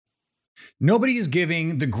Nobody is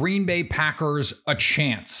giving the Green Bay Packers a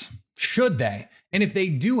chance. Should they? And if they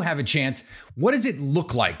do have a chance, what does it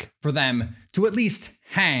look like for them to at least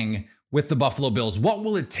hang with the Buffalo Bills? What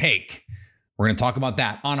will it take? We're going to talk about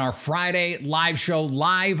that on our Friday live show,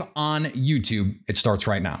 live on YouTube. It starts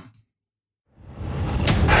right now.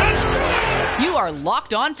 You are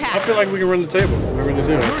Locked On Packers. I feel like we can run the table. We're going to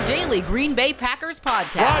do it. Your daily Green Bay Packers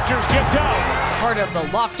podcast. Rodgers gets out. Part of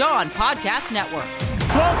the Locked On Podcast Network.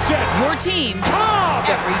 Floats it. Your team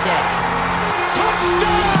every day.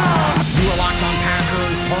 Touchdown! You are Locked On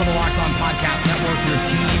Packers, part of the Locked On Podcast Network, your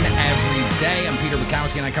team every day. I'm Peter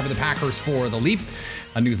Bukowski, and I cover the Packers for The Leap,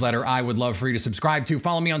 a newsletter I would love for you to subscribe to.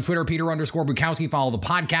 Follow me on Twitter, Peter_Bukowski. Follow the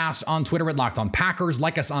podcast on Twitter at Locked On Packers.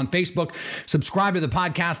 Like us on Facebook. Subscribe to the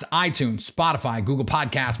podcast, iTunes, Spotify, Google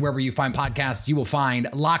Podcasts, wherever you find podcasts, you will find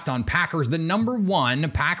Locked On Packers, the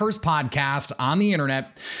 #1 Packers podcast on the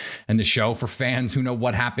internet, and the show for fans who know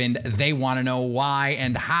what happened. They want to know why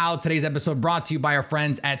and how. Today's episode brought to you by our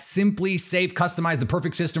friends at Simply Safe. Customize the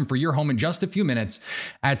perfect system for your home in just a few minutes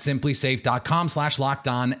at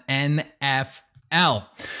simplysafe.com/LockedOnNFL.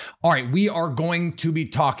 All right, we are going to be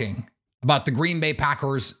talking about the Green Bay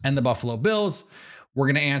Packers and the Buffalo Bills. We're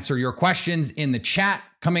going to answer your questions in the chat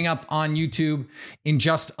coming up on YouTube in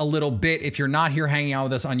just a little bit. If you're not here hanging out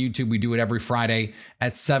with us on YouTube, we do it every Friday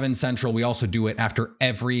at 7 Central. We also do it after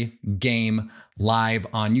every game live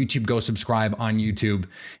on YouTube. Go subscribe on YouTube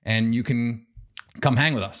and you can come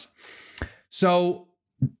hang with us. So,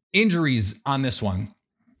 injuries on this one.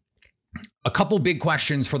 A couple big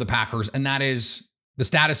questions for the Packers, and that is the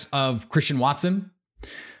status of Christian Watson,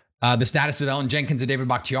 the status of Elgton Jenkins and David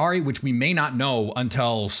Bakhtiari, which we may not know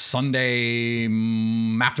until Sunday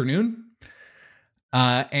afternoon.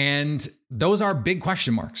 And those are big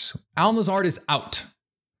question marks. Allen Lazard is out.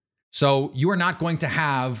 So you are not going to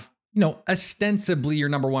have, ostensibly your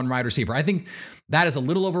 #1 wide receiver. I think that is a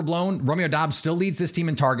little overblown. Romeo Doubs still leads this team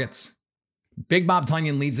in targets. Big Bob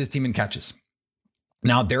Tonyan leads this team in catches.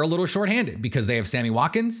 Now, they're a little shorthanded because they have Sammy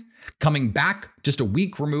Watkins coming back just a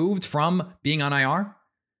week removed from being on IR.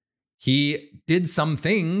 He did some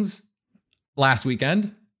things last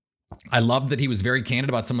weekend. I loved that he was very candid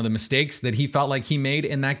about some of the mistakes that he felt like he made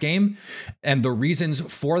in that game and the reasons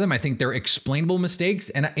for them. I think they're explainable mistakes.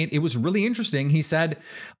 And it was really interesting. He said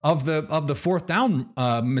of the fourth down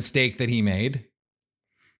mistake that he made,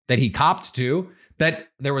 that he copped to, that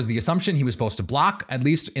there was the assumption he was supposed to block, at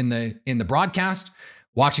least in the broadcast.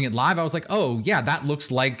 Watching it live, I was like, oh yeah, that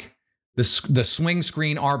looks like the swing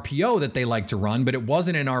screen RPO that they like to run, but it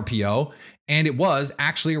wasn't an RPO, and it was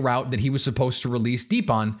actually a route that he was supposed to release deep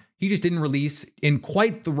on. He just didn't release in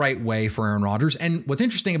quite the right way for Aaron Rodgers. And what's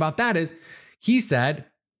interesting about that is he said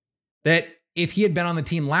that if he had been on the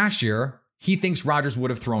team last year, he thinks Rodgers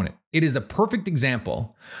would have thrown it. It is a perfect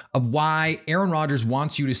example of why Aaron Rodgers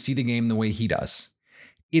wants you to see the game the way he does.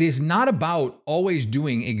 It is not about always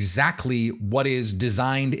doing exactly what is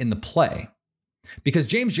designed in the play. Because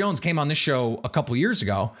James Jones came on this show a couple years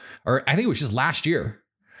ago, or I think it was just last year,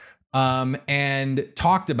 and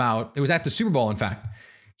talked about, it was at the Super Bowl, in fact.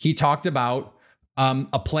 He talked about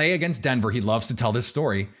a play against Denver. He loves to tell this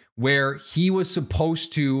story, where he was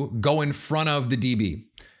supposed to go in front of the DB.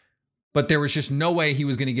 But there was just no way he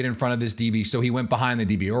was going to get in front of this DB, so he went behind the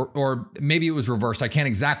DB. Or maybe it was reversed. I can't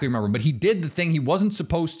exactly remember. But he did the thing he wasn't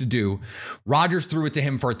supposed to do. Rodgers threw it to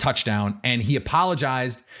him for a touchdown, and he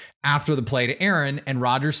apologized after the play to Aaron, and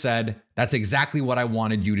Rodgers said, that's exactly what I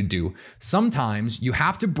wanted you to do. Sometimes you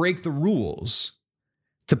have to break the rules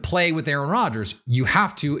to play with Aaron Rodgers. You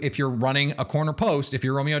have to, if you're running a corner post, if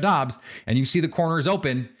you're Romeo Doubs, and you see the corner is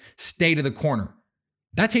open, stay to the corner.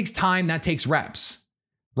 That takes time. That takes reps.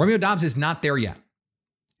 Romeo Doubs is not there yet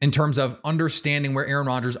in terms of understanding where Aaron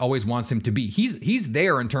Rodgers always wants him to be. He's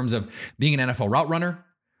there in terms of being an NFL route runner,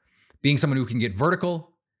 being someone who can get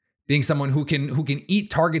vertical, being someone who can eat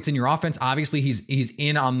targets in your offense. Obviously, he's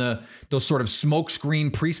in on those sort of smoke screen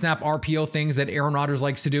pre-snap RPO things that Aaron Rodgers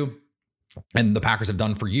likes to do, and the Packers have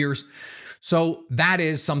done for years. So that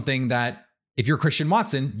is something that if you're Christian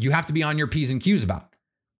Watson, you have to be on your P's and Q's about.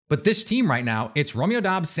 But this team right now, it's Romeo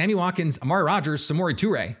Doubs, Sammy Watkins, Amari Rodgers, Samori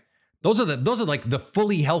Toure. Those are like the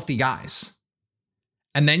fully healthy guys.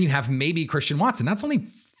 And then you have maybe Christian Watson. That's only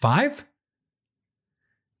 5.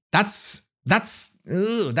 That's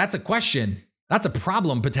a question. That's a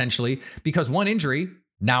problem potentially, because one injury,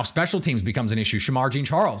 now special teams becomes an issue. Shamar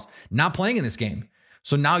Jean-Charles not playing in this game.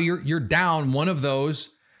 So now you're down one of those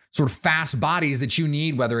sort of fast bodies that you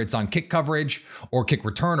need, whether it's on kick coverage or kick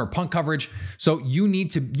return or punt coverage. So you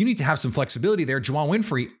need to have some flexibility there. Juwann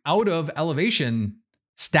Winfree out of elevation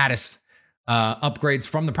status upgrades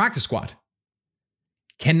from the practice squad.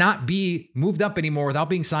 cannot be moved up anymore without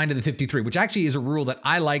being signed to the 53, which actually is a rule that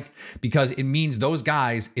I like because it means those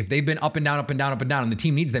guys, if they've been up and down, and the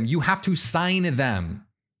team needs them, you have to sign them.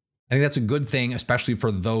 I think that's a good thing, especially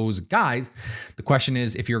for those guys. The question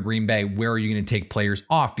is, if you're Green Bay, where are you going to take players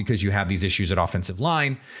off because you have these issues at offensive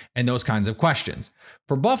line and those kinds of questions?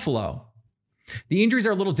 For Buffalo, the injuries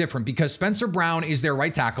are a little different because Spencer Brown is their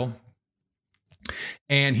right tackle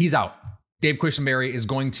and he's out. Dave Quessenberry is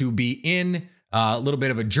going to be in. A little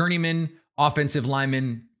bit of a journeyman offensive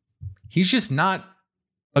lineman. He's just not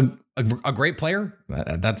a great player.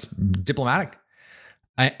 That's diplomatic.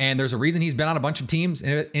 And there's a reason he's been on a bunch of teams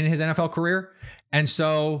in his NFL career. And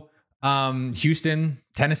so Houston,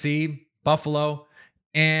 Tennessee, Buffalo,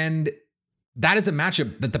 and that is a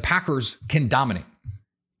matchup that the Packers can dominate.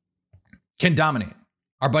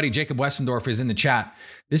 Our buddy Jacob Westendorf is in the chat.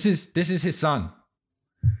 This is his son.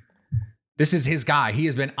 This is his guy. He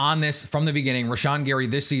has been on this from the beginning. Rashawn Gary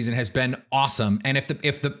this season has been awesome. And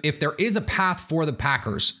if there is a path for the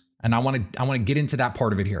Packers, and I want to get into that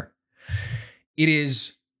part of it here, it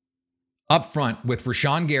is up front with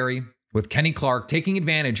Rashawn Gary, with Kenny Clark, taking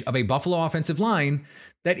advantage of a Buffalo offensive line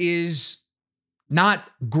that is not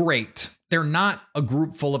great. They're not a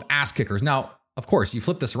group full of ass kickers. Now, of course, you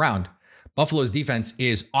flip this around. Buffalo's defense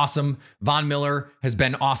is awesome. Von Miller has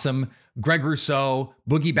been awesome. Greg Rousseau,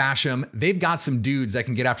 Boogie Basham, they've got some dudes that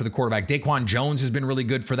can get after the quarterback. Daquan Jones has been really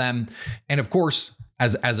good for them. And of course,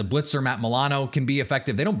 as a blitzer, Matt Milano can be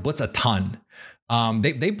effective. They don't blitz a ton.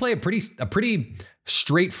 They play a pretty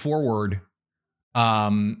straightforward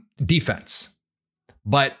defense,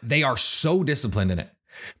 but they are so disciplined in it.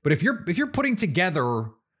 But if you're putting together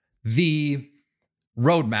the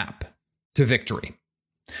roadmap to victory,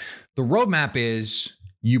 the roadmap is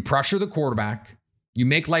you pressure the quarterback, you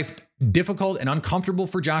make life difficult and uncomfortable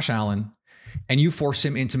for Josh Allen, and you force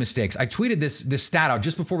him into mistakes. I tweeted this stat out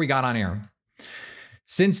just before we got on air.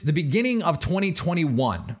 Since the beginning of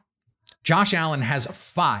 2021, Josh Allen has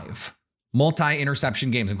 5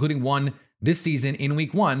 multi-interception games, including one this season in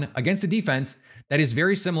week 1 against a defense that is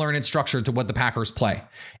very similar in its structure to what the Packers play.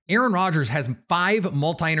 Aaron Rodgers has 5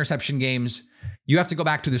 multi-interception games. You have to go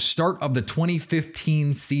back to the start of the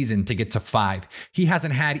 2015 season to get to 5. He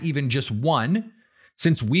hasn't had even just one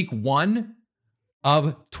since week 1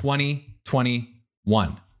 of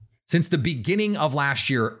 2021. Since the beginning of last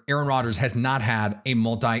year, Aaron Rodgers has not had a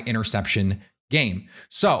multi-interception game.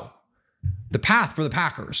 So the path for the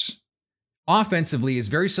Packers offensively is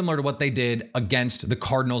very similar to what they did against the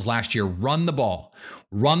Cardinals last year. Run the ball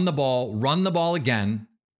again.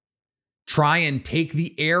 Try and take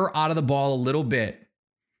the air out of the ball a little bit.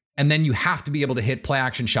 And then you have to be able to hit play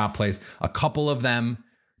action shot plays, a couple of them,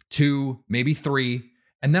 2, maybe 3.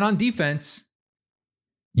 And then on defense,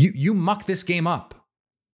 you muck this game up.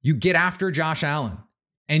 You get after Josh Allen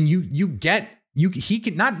and he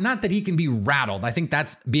can not that he can be rattled. I think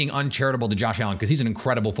that's being uncharitable to Josh Allen because he's an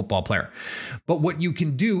incredible football player. But what you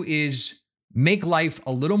can do is make life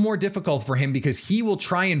a little more difficult for him because he will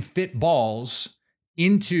try and fit balls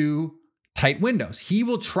into tight windows. He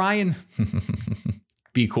will try and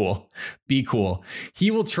be cool.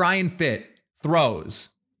 He will try and fit throws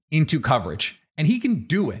into coverage, and he can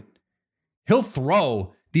do it. He'll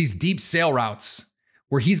throw these deep sail routes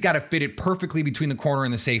where he's got to fit it perfectly between the corner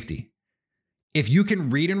and the safety. If you can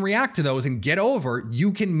read and react to those and get over,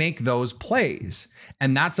 you can make those plays.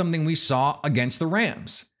 And that's something we saw against the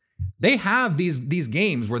Rams. They have these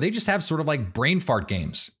games where they just have sort of like brain fart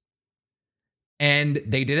games. And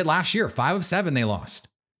they did it last year. 5 of 7 they lost.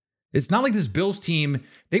 It's not like this Bills team,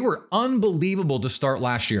 they were unbelievable to start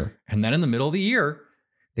last year. And then in the middle of the year,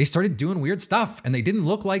 they started doing weird stuff and they didn't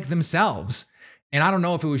look like themselves. And I don't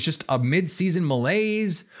know if it was just a mid-season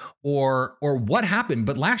malaise or what happened,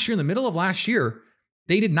 but last year, in the middle of last year,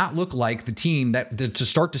 they did not look like the team that to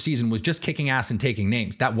start the season was just kicking ass and taking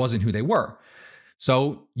names. That wasn't who they were.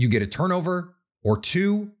 So you get a turnover or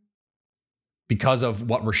 2 because of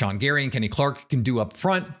what Rashawn Gary and Kenny Clark can do up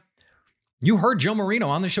front. You heard Joe Marino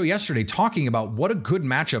on the show yesterday talking about what a good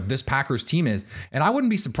matchup this Packers team is. And I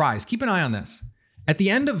wouldn't be surprised. Keep an eye on this. At the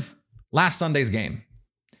end of last Sunday's game,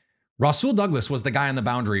 Rasul Douglas was the guy on the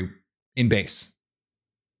boundary in base,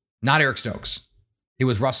 not Eric Stokes. It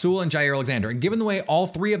was Rasul and Jair Alexander. And given the way all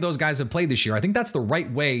 3 of those guys have played this year, I think that's the right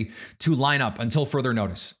way to line up until further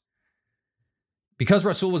notice. Because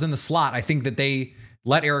Rasul was in the slot, I think that they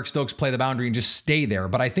let Eric Stokes play the boundary and just stay there.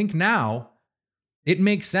 But I think now it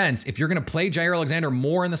makes sense if you're going to play Jair Alexander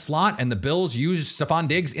more in the slot and the Bills use Stephon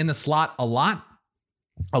Diggs in the slot a lot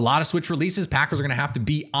of switch releases. Packers are going to have to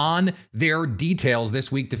be on their details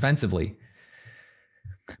this week defensively.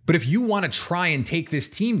 But if you want to try and take this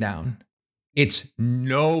team down, It's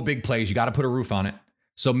no big plays. You got to put a roof on it.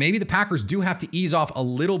 So maybe the Packers do have to ease off a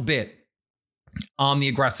little bit on the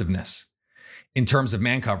aggressiveness in terms of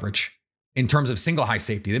man coverage, in terms of single high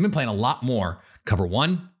safety. They've been playing a lot more cover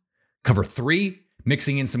 1, cover 3,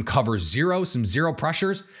 mixing in some cover 0, some zero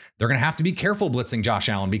pressures. They're going to have to be careful blitzing Josh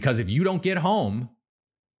Allen, because if you don't get home,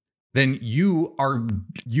 then you are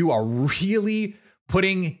really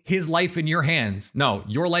putting his life in your hands. No,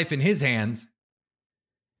 your life in his hands,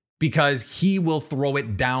 because he will throw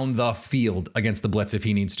it down the field against the blitz if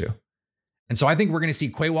he needs to. And so I think we're going to see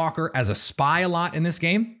Quay Walker as a spy a lot in this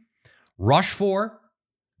game. Rush 4,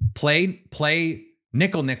 play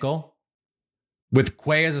nickel with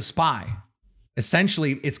Quay as a spy.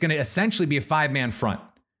 Essentially, it's going to be a 5-man front,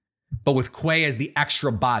 but with Quay as the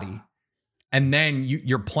extra body. And then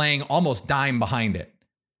you're playing almost dime behind it,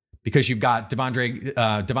 because you've got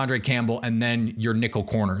Devondre Campbell and then your nickel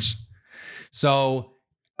corners. So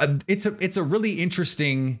it's a really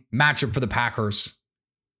interesting matchup for the Packers.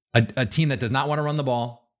 A team that does not want to run the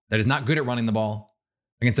ball, that is not good at running the ball,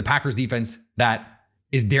 against the Packers defense that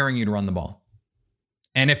is daring you to run the ball.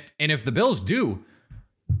 And if the Bills do,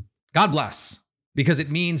 God bless, because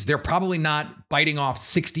it means they're probably not biting off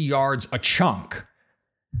 60 yards a chunk.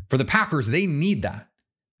 For the Packers, they need that.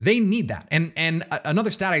 They need that. And another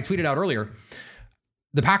stat I tweeted out earlier,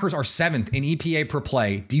 the Packers are 7th in EPA per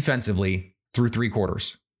play defensively through 3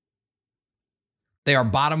 quarters. They are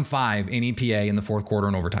bottom 5 in EPA in the 4th quarter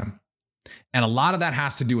and overtime. And a lot of that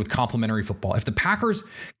has to do with complementary football. If the Packers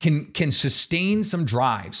can sustain some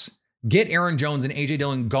drives, get Aaron Jones and A.J.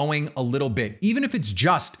 Dillon going a little bit, even if it's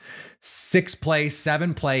just 6-play,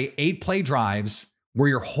 7-play, 8-play drives where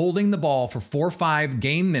you're holding the ball for 4 or 5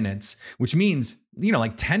 game minutes, which means,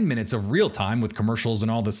 like 10 minutes of real time with commercials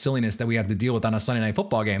and all the silliness that we have to deal with on a Sunday night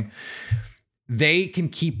football game, they can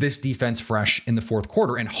keep this defense fresh in the 4th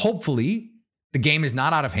quarter. And hopefully the game is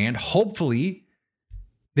not out of hand. Hopefully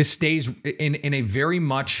this stays in a very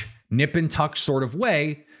much nip and tuck sort of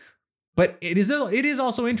way. But it is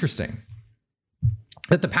also interesting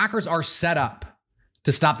that the Packers are set up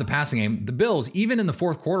to stop the passing game. The Bills, even in the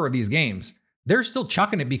 4th quarter of these games, they're still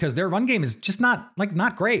chucking it because their run game is just not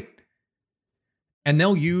great. And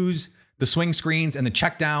they'll use the swing screens and the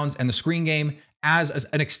checkdowns and the screen game as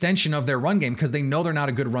an extension of their run game because they know they're not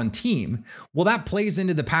a good run team. Well, that plays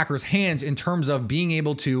into the Packers' hands in terms of being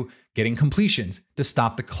able to getting completions to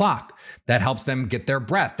stop the clock. That helps them get their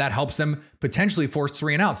breath. That helps them potentially force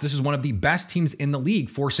 3 and outs. This is one of the best teams in the league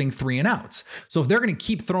forcing 3 and outs. So if they're going to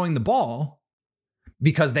keep throwing the ball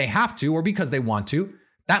because they have to or because they want to,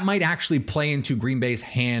 that might actually play into Green Bay's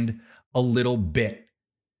hand a little bit.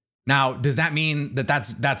 Now, does that mean that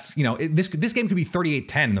that's this game could be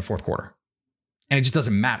 38-10 in the 4th quarter? And it just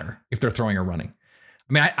doesn't matter if they're throwing or running.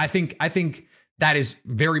 I mean, I think that is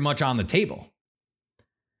very much on the table.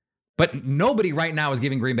 But nobody right now is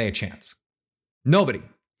giving Green Bay a chance. Nobody.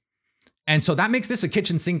 And so that makes this a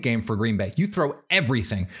kitchen sink game for Green Bay. You throw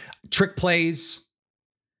everything. Trick plays,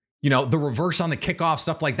 the reverse on the kickoff,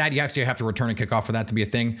 stuff like that. You actually have to return a kickoff for that to be a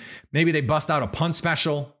thing. Maybe they bust out a punt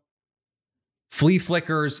special. Flea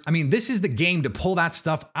flickers. I mean, this is the game to pull that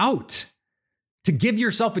stuff out. To give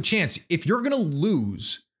yourself a chance. If you're going to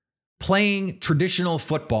lose playing traditional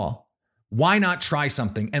football, why not try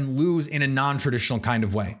something and lose in a non-traditional kind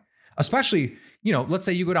of way? Especially, let's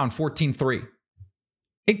say you go down 14-3.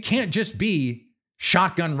 It can't just be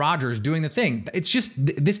shotgun Rodgers doing the thing. It's just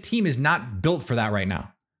this team is not built for that right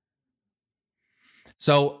now.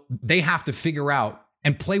 So they have to figure out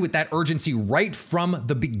and play with that urgency right from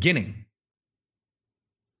the beginning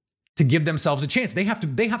to give themselves a chance. They have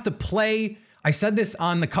to play. I said this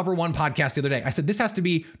on the Cover One podcast the other day. I said this has to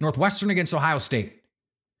be Northwestern against Ohio State.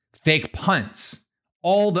 Fake punts,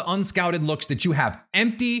 all the unscouted looks that you have.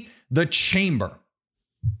 Empty the chamber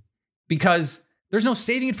because there's no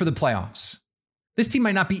saving it for the playoffs. This team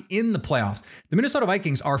might not be in the playoffs. The Minnesota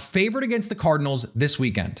Vikings are favored against the Cardinals this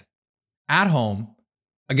weekend at home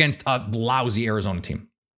against a lousy Arizona team.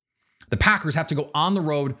 The Packers have to go on the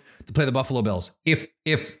road to play the Buffalo Bills. If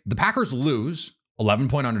the Packers lose,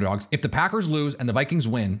 11-point underdogs. If the Packers lose and the Vikings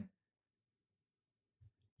win,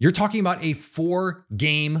 you're talking about a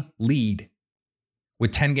 4-game lead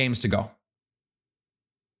with 10 games to go.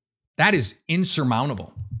 That is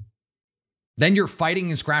insurmountable. Then you're fighting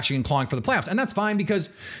and scratching and clawing for the playoffs. And that's fine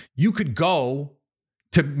because you could go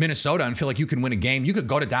to Minnesota and feel like you can win a game. You could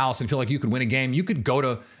go to Dallas and feel like you could win a game. You could go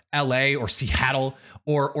to LA or Seattle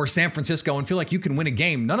or San Francisco and feel like you can win a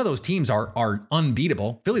game. None of those teams are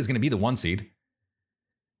unbeatable. Philly's going to be the 1 seed.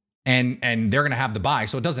 And they're going to have the bye,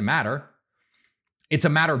 so it doesn't matter. It's a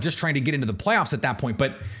matter of just trying to get into the playoffs at that point.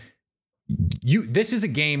 But this is a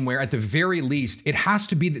game where at the very least, this has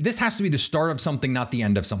to be the start of something, not the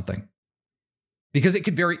end of something. Because it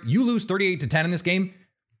could you lose 38-10 in this game,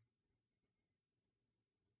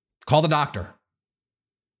 call the doctor.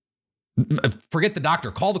 Forget the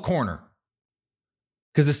doctor, call the coroner.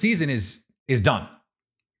 Because the season is done.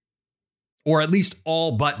 Or at least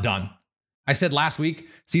all but done. I said last week,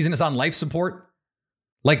 season is on life support.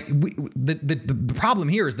 Like the problem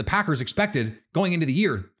here is the Packers expected going into the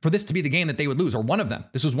year for this to be the game that they would lose, or one of them.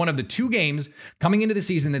 This was one of the two games coming into the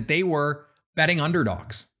season that they were betting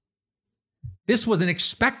underdogs. This was an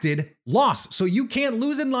expected loss. So you can't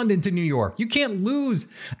lose in London to New York. You can't lose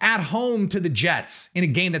at home to the Jets in a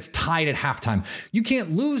game that's tied at halftime. You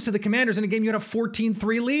can't lose to the Commanders in a game you had a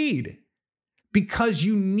 14-3 lead. Because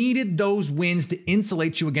you needed those wins to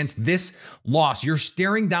insulate you against this loss. You're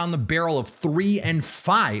staring down the barrel of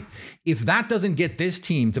 3-5. If that doesn't get this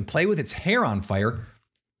team to play with its hair on fire,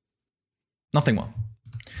 nothing will.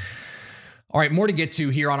 All right, more to get to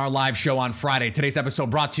here on our live show on Friday. Today's episode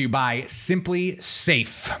brought to you by Simply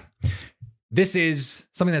Safe. This is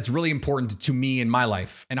something that's really important to me in my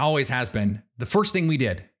life and always has been. The first thing we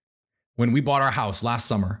did when we bought our house last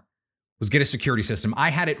summer was get a security system.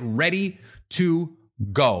 I had it ready to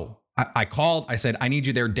go. I called, I said, I need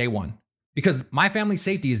you there day one, because my family's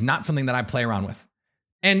safety is not something that I play around with.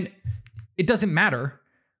 And it doesn't matter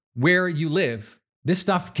where you live. This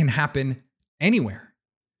stuff can happen anywhere.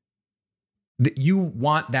 You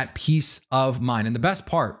want that peace of mind. And the best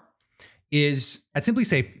part is at Simply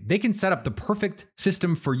Safe, they can set up the perfect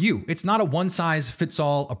system for you. It's not a one size fits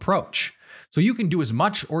all approach. So you can do as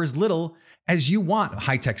much or as little as you want.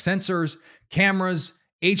 High-tech sensors, cameras,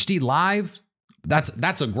 HD live.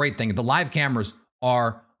 That's a great thing. The live cameras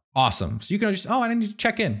are awesome. So you can just, I need to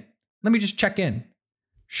check in. Let me just check in.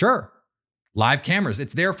 Sure. Live cameras,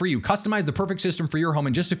 it's there for you. Customize the perfect system for your home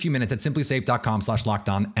in just a few minutes at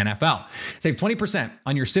simplysafe.com/lockedonnfl. Save 20%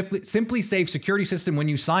 on your Simply Safe security system when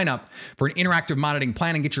you sign up for an interactive monitoring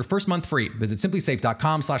plan and get your first month free. Visit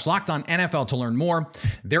simplysafe.com/lockedonnfl to learn more.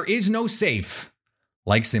 There is no safe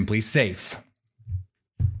like Simply Safe.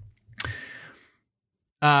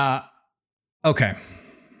 Okay.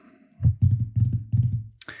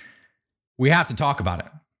 We have to talk about it.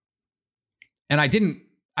 And I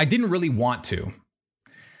didn't really want to,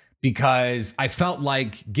 because I felt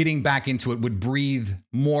like getting back into it would breathe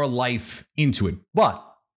more life into it. But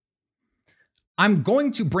I'm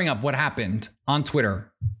going to bring up what happened on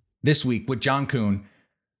Twitter this week with John Kuhn,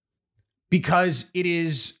 because it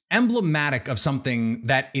is emblematic of something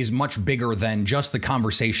that is much bigger than just the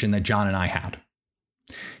conversation that John and I had.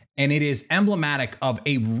 And it is emblematic of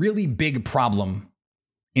a really big problem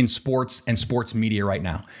in sports and sports media right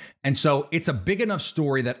now. And so it's a big enough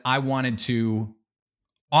story that I wanted to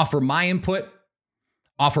offer my input,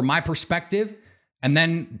 offer my perspective, and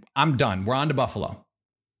then I'm done. We're on to Buffalo.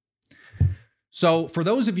 So for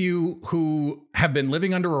those of you who have been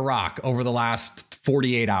living under a rock over the last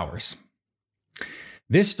 48 hours,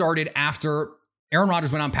 this started after Aaron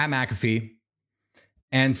Rodgers went on Pat McAfee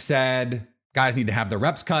and said, guys need to have their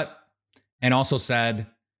reps cut, and also said,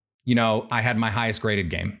 I had my highest graded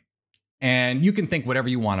game. And you can think whatever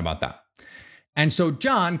you want about that. And so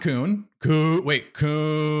John Kuhn.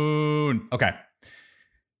 Okay.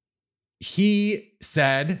 He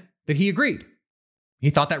said that he agreed.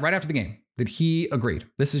 He thought that right after the game, that he agreed.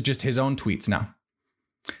 This is just his own tweets now.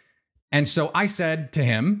 And so I said to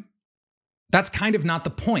him, that's kind of not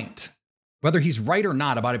the point. Whether he's right or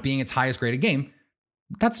not about it being its highest graded game,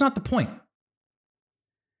 that's not the point.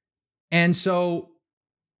 And so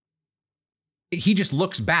he just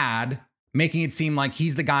looks bad, making it seem like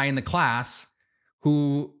he's the guy in the class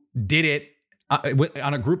who did it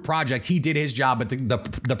on a group project. He did his job, but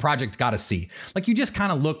the project got a C. Like, you just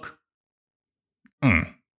kind of look,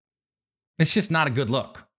 it's just not a good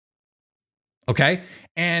look. Okay.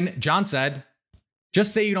 And John said,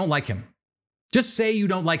 just say you don't like him. Just say you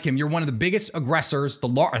don't like him. You're one of the biggest aggressors, the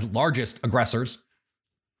largest aggressors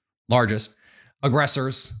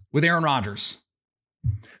with Aaron Rodgers.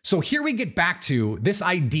 So here we get back to this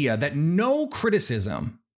idea that no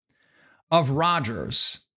criticism of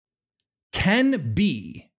Rodgers cannot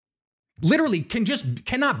be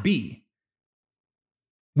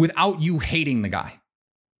without you hating the guy.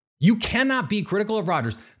 You cannot be critical of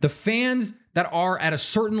Rodgers. The fans that are at a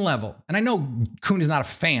certain level, and I know Kuhn is not a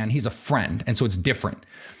fan, he's a friend, and so it's different.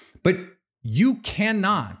 But you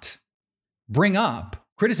cannot bring up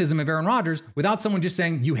criticism of Aaron Rodgers without someone just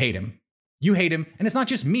saying, you hate him. You hate him. And it's not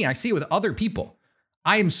just me. I see it with other people.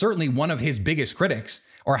 I am certainly one of his biggest critics,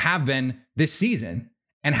 or have been this season.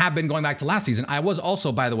 and have been going back to last season. I was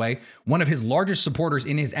also, by the way, one of his largest supporters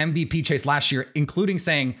in his MVP chase last year, including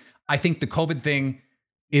saying, I think the COVID thing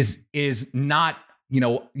is not,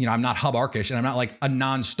 I'm not Hub Arkish and I'm not like a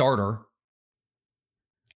non-starter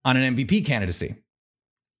on an MVP candidacy.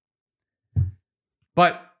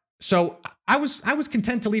 But so I was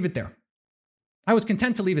content to leave it there. I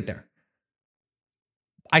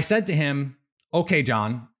said to him, okay,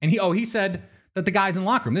 John. And he said that the guys in the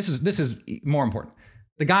locker room, this is more important.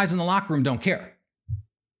 The guys in the locker room don't care.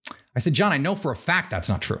 I said, John, I know for a fact that's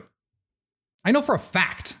not true.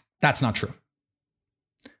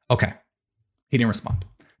 Okay. He didn't respond.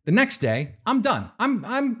 The next day, I'm done.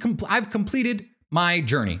 I've completed my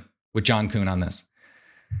journey with John Kuhn on this.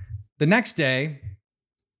 The next day,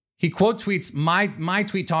 he quote tweets my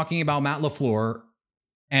tweet talking about Matt LaFleur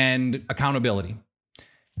and accountability.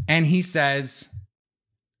 And he says,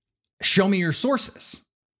 show me your sources.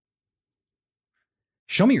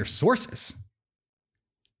 Show me your sources.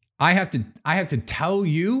 I have to tell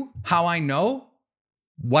you how I know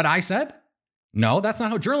what I said? No, that's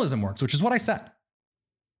not how journalism works, which is what I said.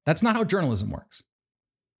 That's not how journalism works.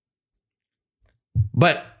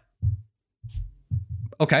 But,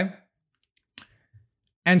 okay.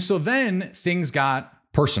 And so then things got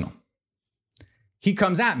personal. He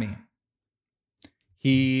comes at me.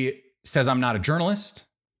 He says I'm not a journalist,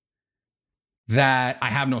 that I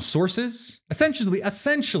have no sources,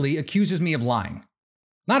 essentially accuses me of lying.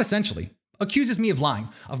 Not essentially, accuses me of lying,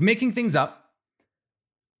 of making things up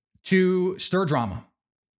to stir drama.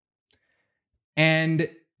 And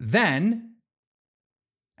then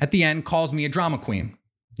at the end calls me a drama queen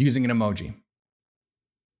using an emoji.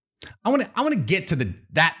 I want to get to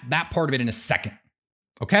that part of it in a second.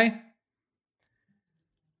 Okay?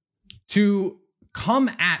 To come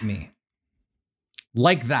at me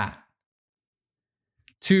like that,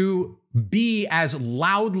 to be as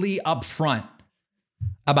loudly upfront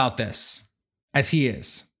about this as he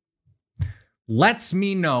is, lets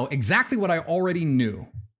me know exactly what I already knew,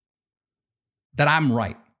 that I'm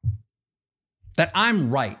right.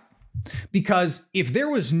 Because if there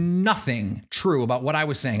was nothing true about what I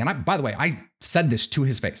was saying, and by the way, I said this to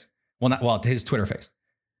his face, to his Twitter face,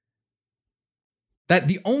 that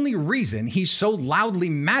the only reason he's so loudly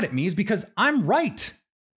mad at me is because I'm right.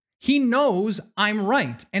 He knows I'm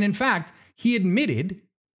right. And in fact, he admitted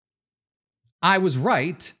I was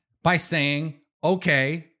right by saying,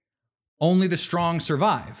 okay, only the strong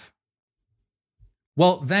survive.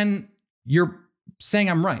 Well, then you're saying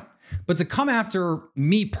I'm right. But to come after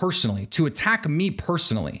me personally, to attack me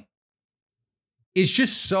personally, is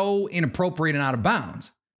just so inappropriate and out of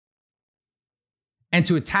bounds. And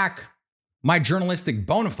to attack my journalistic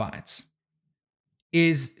bona fides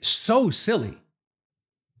is so silly.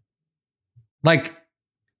 Like,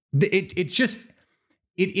 it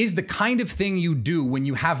is the kind of thing you do when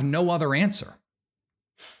you have no other answer.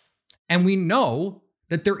 And we know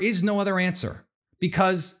that there is no other answer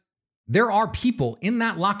because there are people in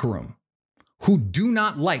that locker room who do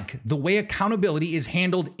not like the way accountability is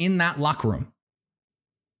handled in that locker room.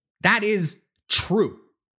 That is true.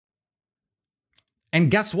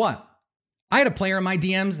 And guess what? I had a player in my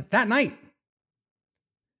DMs that night.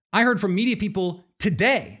 I heard from media people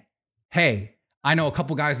today, hey, I know a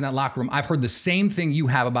couple guys in that locker room. I've heard the same thing you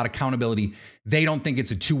have about accountability. They don't think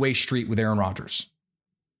it's a two-way street with Aaron Rodgers.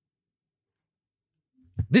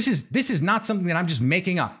 This is not something that I'm just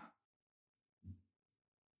making up.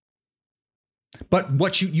 But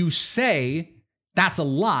what you say, that's a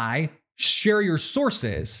lie. Share your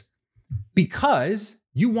sources because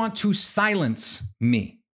you want to silence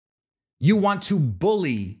me. You want to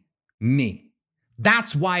bully me.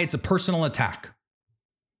 That's why it's a personal attack.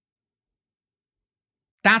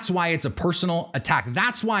 That's why it's a personal attack.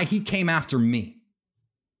 That's why he came after me.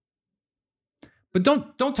 But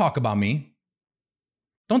don't talk about me.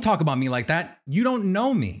 Don't talk about me like that. You don't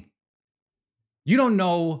know me. You don't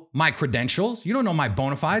know my credentials. You don't know my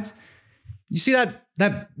bona fides. You see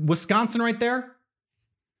that Wisconsin right there?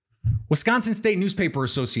 Wisconsin State Newspaper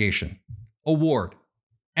Association Award,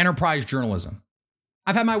 Enterprise Journalism.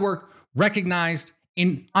 I've had my work recognized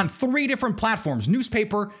on 3 different platforms,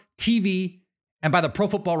 newspaper, TV, and by the Pro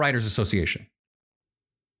Football Writers Association.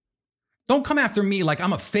 Don't come after me like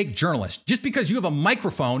I'm a fake journalist. Just because you have a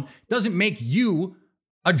microphone doesn't make you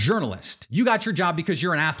a journalist. You got your job because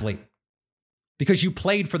you're an athlete, because you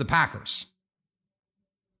played for the Packers.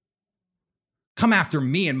 Come after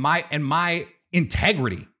me and my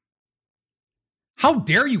integrity. How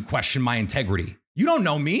dare you question my integrity? You don't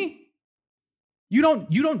know me. You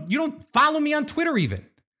don't follow me on Twitter even.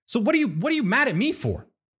 So what are you mad at me for?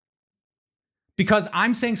 Because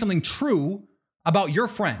I'm saying something true about your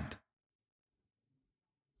friend,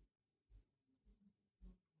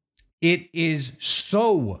 it is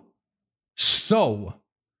so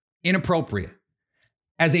inappropriate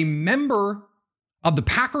as a member of the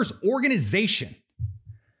Packers organization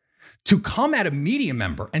to come at a media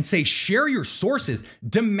member and say, share your sources,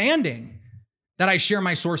 demanding that I share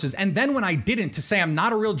my sources. And then when I didn't, to say I'm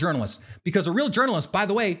not a real journalist, because a real journalist, by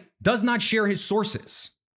the way, does not share his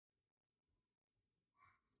sources.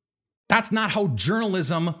 That's not how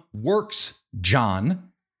journalism works,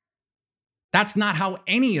 John. That's not how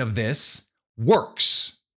any of this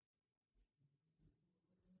works.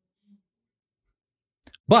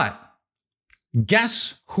 But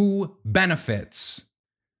guess who benefits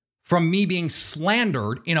from me being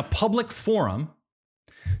slandered in a public forum,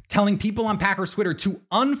 telling people on Packers Twitter to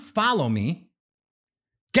unfollow me?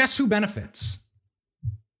 Guess who benefits?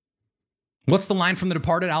 What's the line from The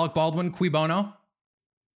Departed, Alec Baldwin, cui bono?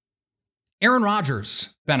 Aaron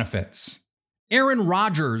Rodgers benefits. Aaron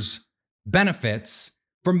Rodgers benefits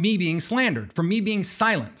from me being slandered, from me being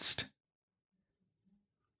silenced.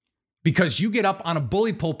 Because you get up on a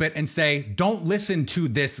bully pulpit and say, don't listen to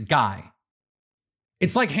this guy.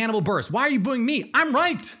 It's like Hannibal Buress. Why are you booing me? I'm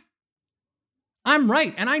right. I'm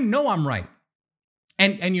right. And I know I'm right.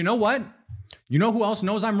 And you know what? You know who else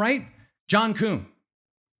knows I'm right? John Kuhn.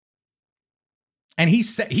 And he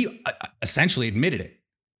essentially admitted it.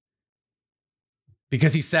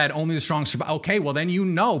 Because he said only the strong survive. Okay, well then you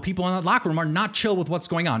know people in that locker room are not chill with what's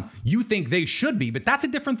going on. You think they should be, but that's a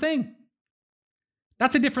different thing.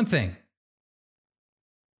 That's a different thing.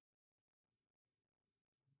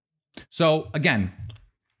 So again,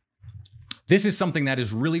 this is something that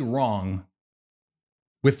is really wrong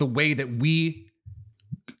with the way that we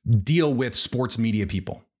deal with sports media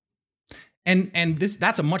people. And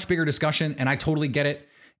that's a much bigger discussion, and I totally get it.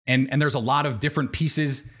 And there's a lot of different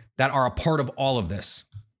pieces that are a part of all of this.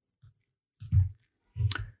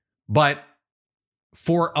 But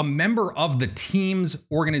for a member of the team's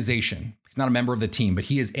organization, he's not a member of the team, but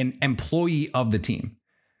he is an employee of the team,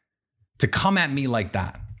 to come at me like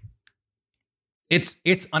that,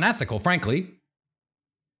 it's unethical, frankly,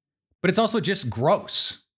 but it's also just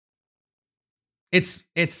gross. It's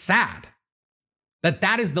sad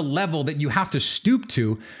that is the level that you have to stoop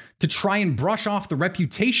to try and brush off the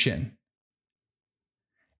reputation.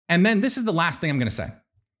 And then this is the last thing I'm going to say,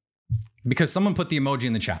 because someone put the emoji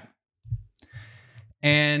in the chat.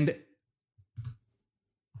 And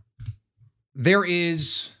there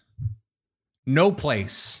is no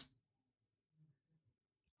place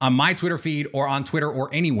on my Twitter feed or on Twitter or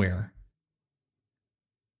anywhere.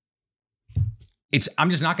 I'm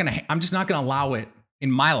just not going to allow it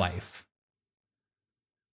in my life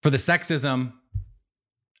for the sexism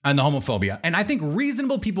and the homophobia. And I think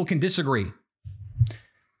reasonable people can disagree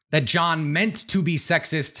that John meant to be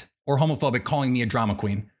sexist or homophobic, calling me a drama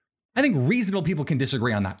queen. I think reasonable people can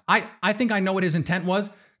disagree on that. I think I know what his intent was,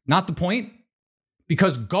 not the point,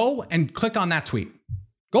 because go and click on that tweet.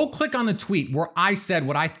 Go click on the tweet where I said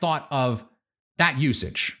what I thought of that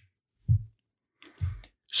usage.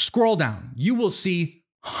 Scroll down. You will see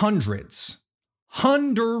hundreds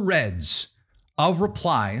of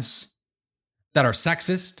replies that are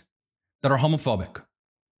sexist, that are homophobic.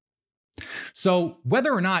 So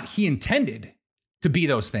whether or not he intended to be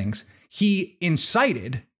those things, he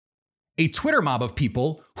incited a Twitter mob of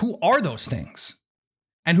people who are those things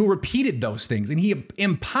and who repeated those things. And he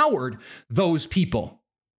empowered those people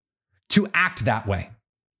to act that way.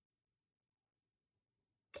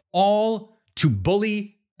 All to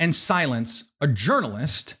bully and silence a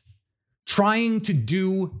journalist trying to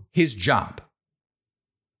do his job.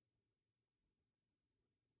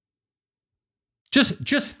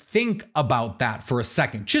 Just think about that for a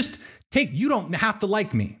second. You don't have to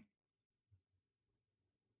like me.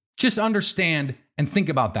 Just understand and think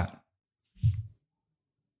about that.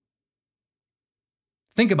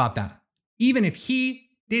 Think about that. Even if he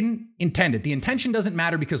didn't intend it, the intention doesn't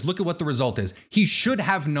matter, because look at what the result is. He should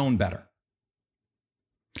have known better.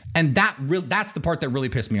 And that's the part that really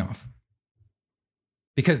pissed me off.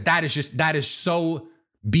 Because that is so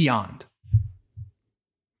beyond.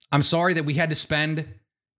 I'm sorry that we had to spend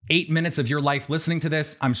 8 minutes of your life listening to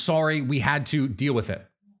this. I'm sorry we had to deal with it.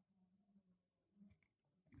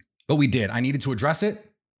 But we did. I needed to address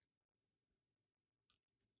it.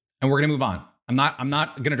 And we're going to move on. I'm not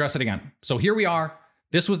going to address it again. So here we are.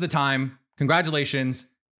 This was the time. Congratulations,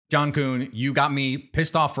 John Kuhn. You got me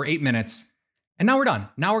pissed off for 8 minutes. And now we're done.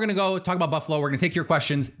 Now we're going to go talk about Buffalo. We're going to take your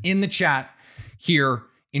questions in the chat here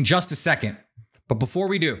in just a second. But before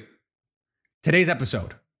we do, today's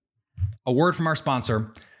episode, a word from our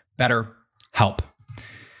sponsor, BetterHelp.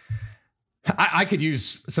 I could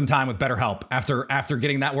use some time with BetterHelp after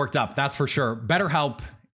getting that worked up. That's for sure. BetterHelp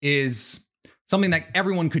is something that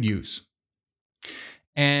everyone could use.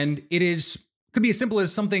 And could be as simple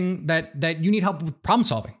as something that you need help with problem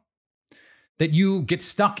solving. That you get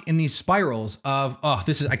stuck in these spirals of,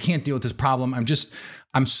 I can't deal with this problem.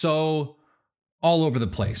 I'm so all over the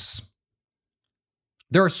place.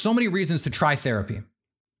 There are so many reasons to try therapy.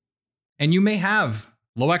 And you may have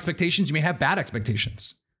low expectations, you may have bad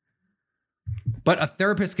expectations. But a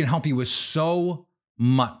therapist can help you with so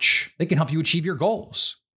much. They can help you achieve your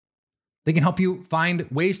goals. They can help you find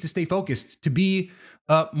ways to stay focused, to be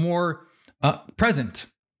more present.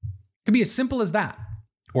 It could be as simple as that.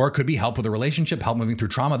 Or it could be help with a relationship, help moving through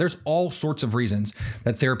trauma. There's all sorts of reasons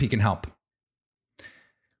that therapy can help.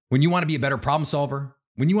 When you want to be a better problem solver,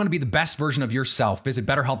 when you want to be the best version of yourself, visit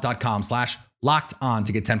betterhelp.com/lockedon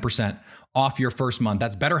to get 10% off your first month.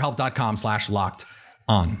 That's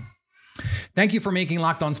betterhelp.com/lockedon. Thank you for making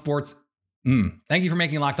Locked On Sports. Thank you for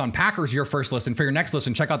making Locked On Packers your first listen. For your next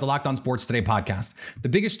listen, check out the Locked On Sports Today podcast. The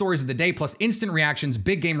biggest stories of the day, plus instant reactions,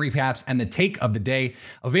 big game recaps, and the take of the day,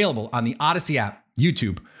 available on the Odyssey app,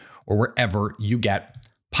 YouTube, or wherever you get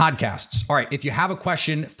podcasts. All right, if you have a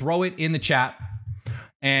question, throw it in the chat,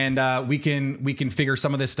 and we can figure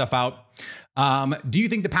some of this stuff out. Do you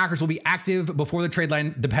think the Packers will be active before the trade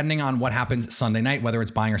line, depending on what happens Sunday night, whether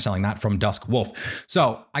it's buying or selling? That from Dusk Wolf.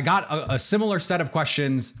 So I got a similar set of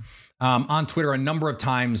questions on Twitter a number of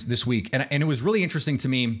times this week. And it was really interesting to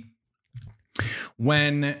me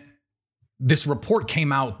when this report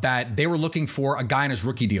came out that they were looking for a guy in his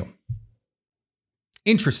rookie deal.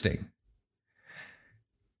 Interesting.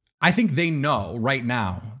 I think they know right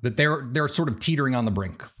now that they're sort of teetering on the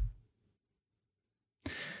brink.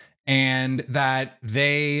 And that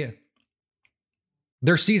their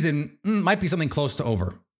season might be something close to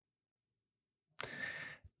over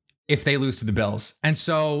if they lose to the Bills. And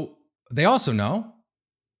so they also know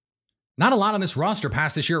not a lot on this roster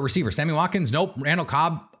past this year at receiver. Sammy Watkins, nope. Randall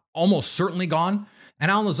Cobb, almost certainly gone. And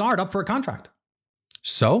Allen Lazard up for a contract.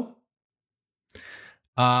 So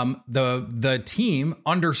the team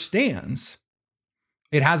understands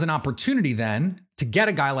it has an opportunity then to get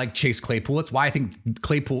a guy like Chase Claypool. That's why I think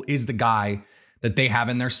Claypool is the guy that they have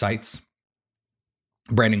in their sights.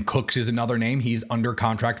 Brandon Cooks is another name. He's under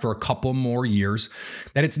contract for a couple more years.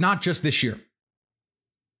 That it's not just this year.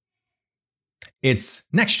 It's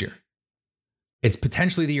next year. It's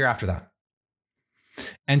potentially the year after that.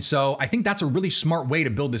 And so I think that's a really smart way to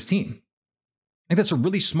build this team. I think that's a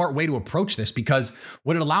really smart way to approach this, because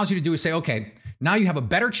what it allows you to do is say, okay, now you have a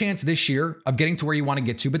better chance this year of getting to where you want to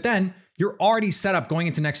get to, but then you're already set up going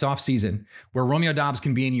into next offseason where Romeo Doubs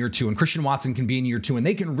can be in year 2 and Christian Watson can be in year 2, and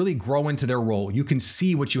they can really grow into their role. You can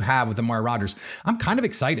see what you have with Amari Rodgers. I'm kind of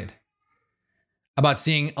excited about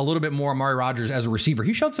seeing a little bit more Amari Rodgers as a receiver.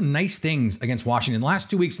 He showed some nice things against Washington the last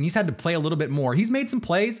 2 weeks, and he's had to play a little bit more. He's made some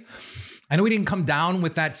plays. I know he didn't come down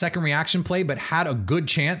with that second reaction play, but had a good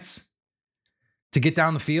chance to get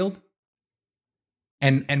down the field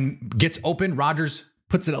and gets open. Rodgers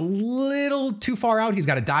puts it a little too far out. He's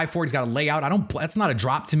got to dive for it. He's got to lay out. That's not a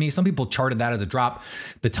drop to me. Some people charted that as a drop.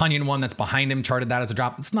 The Tunyon one that's behind him charted that as a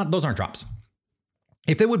drop. Those aren't drops.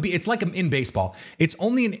 If it would be, it's like in baseball. It's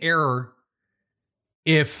only an error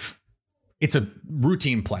if it's a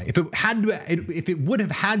routine play. If it would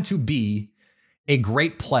have had to be a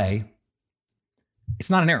great play, it's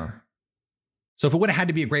not an error. So if it would have had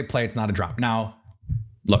to be a great play, it's not a drop. Now,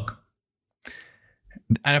 look,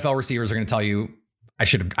 NFL receivers are going to tell you, I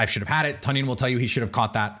should have had it. Tunyon will tell you he should have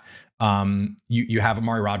caught that. You have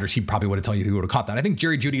Amari Rodgers. He probably would have told you he would have caught that. I think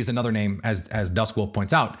Jerry Jeudy is another name, as Dusk Wolf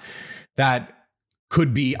points out, that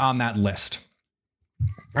could be on that list.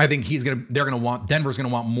 I think Denver's going to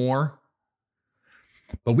want more.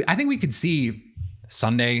 But I think we could see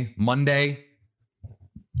Sunday, Monday,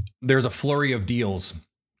 there's a flurry of deals.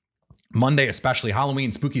 Monday, especially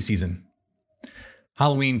Halloween, spooky season.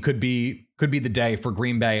 Halloween could be the day for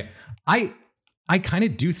Green Bay. I kind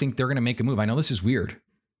of do think they're going to make a move. I know this is weird.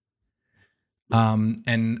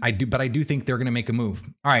 And I do think they're going to make a move.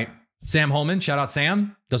 All right. Sam Holman, shout out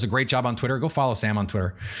Sam, does a great job on Twitter. Go follow Sam on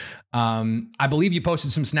Twitter. I believe you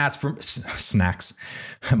posted some snacks.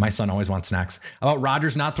 My son always wants snacks about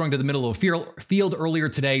Rodgers not throwing to the middle of the field earlier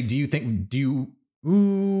today. They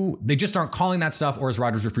just aren't calling that stuff, or is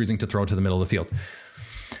Rodgers refusing to throw to the middle of the field?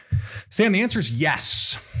 Sam, the answer is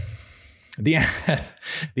yes. The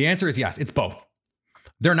answer is yes. It's both.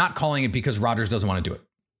 They're not calling it because Rodgers doesn't want to do it.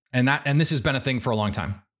 And this has been a thing for a long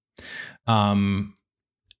time.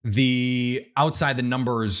 The outside the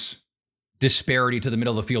numbers disparity to the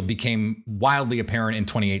middle of the field became wildly apparent in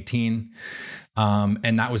 2018.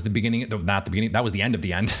 And that was the beginning, not the beginning, that was the end of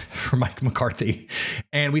the end for Mike McCarthy.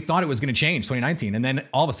 And we thought it was going to change 2019. And then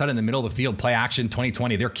all of a sudden in the middle of the field, play action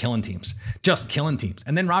 2020, they're killing teams, just killing teams.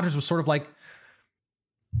 And then Rodgers was sort of like,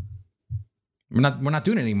 we're not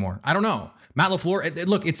doing it anymore. I don't know. Matt LaFleur,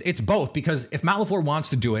 look, it's both, because if Matt LaFleur wants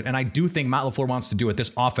to do it, and I do think Matt LaFleur wants to do it,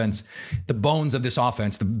 this offense, the bones of this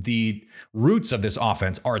offense, the roots of this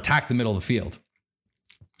offense are attack the middle of the field,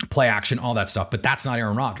 play action, all that stuff. But that's not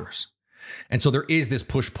Aaron Rodgers. And so there is this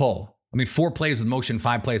push-pull. I mean, 4 plays with motion,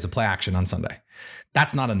 5 plays of play action on Sunday.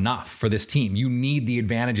 That's not enough for this team. You need the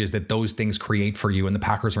advantages that those things create for you, and the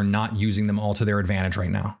Packers are not using them all to their advantage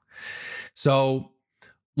right now. So,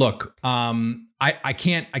 look, I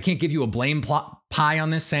can't give you a blame pie on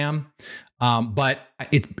this, Sam, but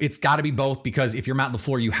it's got to be both, because if you're Matt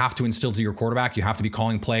LaFleur, you have to instill to your quarterback. You have to be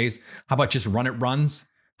calling plays. How about just run it runs?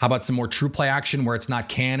 How about some more true play action where it's not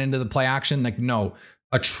can into the play action? Like, no.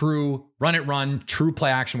 A true run it run, true play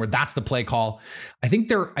action where that's the play call. I think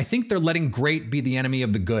they're letting great be the enemy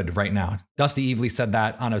of the good right now. Dusty Evely said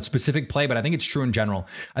that on a specific play, but I think it's true in general.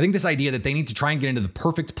 I think this idea that they need to try and get into the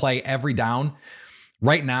perfect play every down,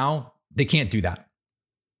 right now, they can't do that.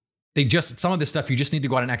 Some of this stuff you just need to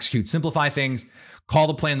go out and execute, simplify things, call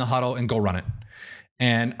the play in the huddle and go run it.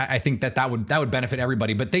 And I think that would benefit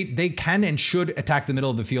everybody, but they can and should attack the middle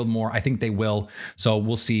of the field more. I think they will. So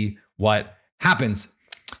we'll see what happens.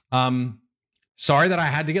 Sorry that I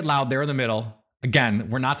had to get loud there in the middle. Again,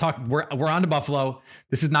 we're not talking, we're on to Buffalo.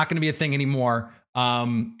 This is not going to be a thing anymore.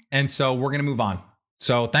 And so we're going to move on.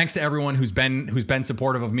 So thanks to everyone who's been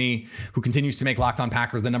supportive of me, who continues to make Locked On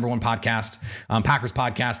Packers the #1 podcast, Packers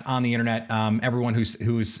podcast on the internet. Everyone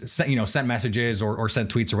who's sent messages or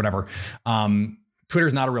sent tweets or whatever. Twitter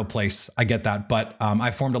is not a real place. I get that, but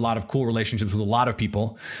I formed a lot of cool relationships with a lot of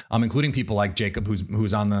people, including people like Jacob,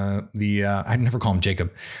 who's on the I never call him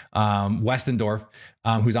Jacob, Westendorf,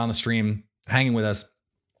 who's on the stream hanging with us.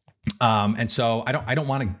 And so I don't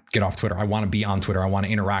want to get off Twitter. I want to be on Twitter. I want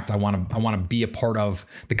to interact. I want to be a part of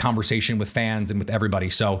the conversation with fans and with everybody.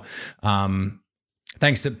 So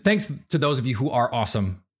thanks to those of you who are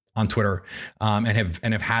awesome on Twitter and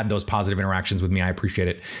have had those positive interactions with me. I appreciate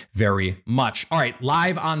it very much. All right,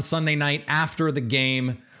 live on Sunday night after the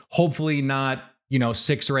game, hopefully not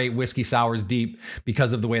 6 or 8 whiskey sours deep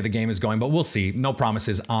because of the way the game is going, but we'll see. No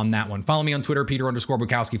promises on that one. Follow me on Twitter,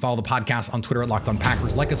 Peter_Bukowski. Follow the podcast on Twitter at Locked On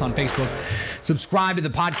Packers. Like us on Facebook. Subscribe to the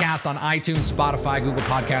podcast on iTunes, Spotify, Google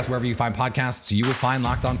Podcasts, wherever you find podcasts. You will find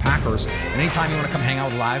Locked On Packers. And anytime you want to come hang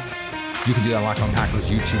out live, you can do that on Locked On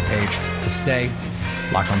Packers YouTube page to stay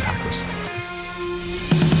Locked On Packers.